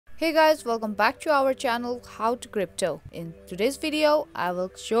Hey guys, welcome back to our channel How to Crypto. In today's video, I will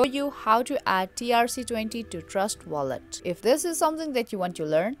show you how to add TRC20 to Trust Wallet. If this is something that you want to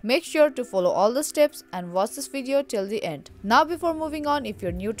learn, make sure to follow all the steps and watch this video till the end. Now before moving on, if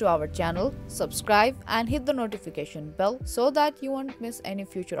you're new to our channel, subscribe and hit the notification bell so that you won't miss any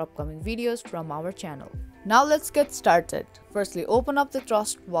future upcoming videos from our channel. Now let's get started. Firstly, open up the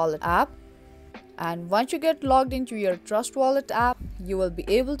Trust Wallet app. And once you get logged into your Trust Wallet app, you will be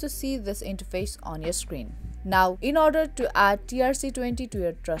able to see this interface on your screen. Now, in order to add TRC20 to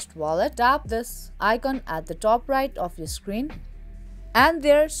your Trust Wallet, tap this icon at the top right of your screen and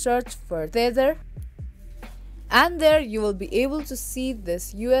there search for Tether. And there you will be able to see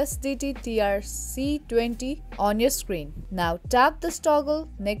this USDT TRC20 on your screen. Now tap this toggle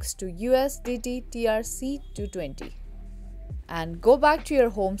next to USDT TRC220 and go back to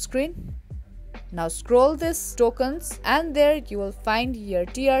your home screen. Now scroll this tokens and there you will find your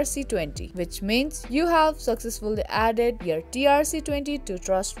TRC20, which means you have successfully added your TRC20 to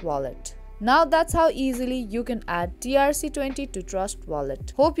Trust Wallet. Now that's how easily you can add TRC20 to Trust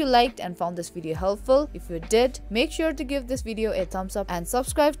Wallet. Hope you liked and found this video helpful. If you did, make sure to give this video a thumbs up and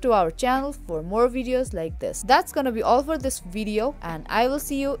subscribe to our channel for more videos like this. That's gonna be all for this video and I will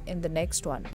see you in the next one.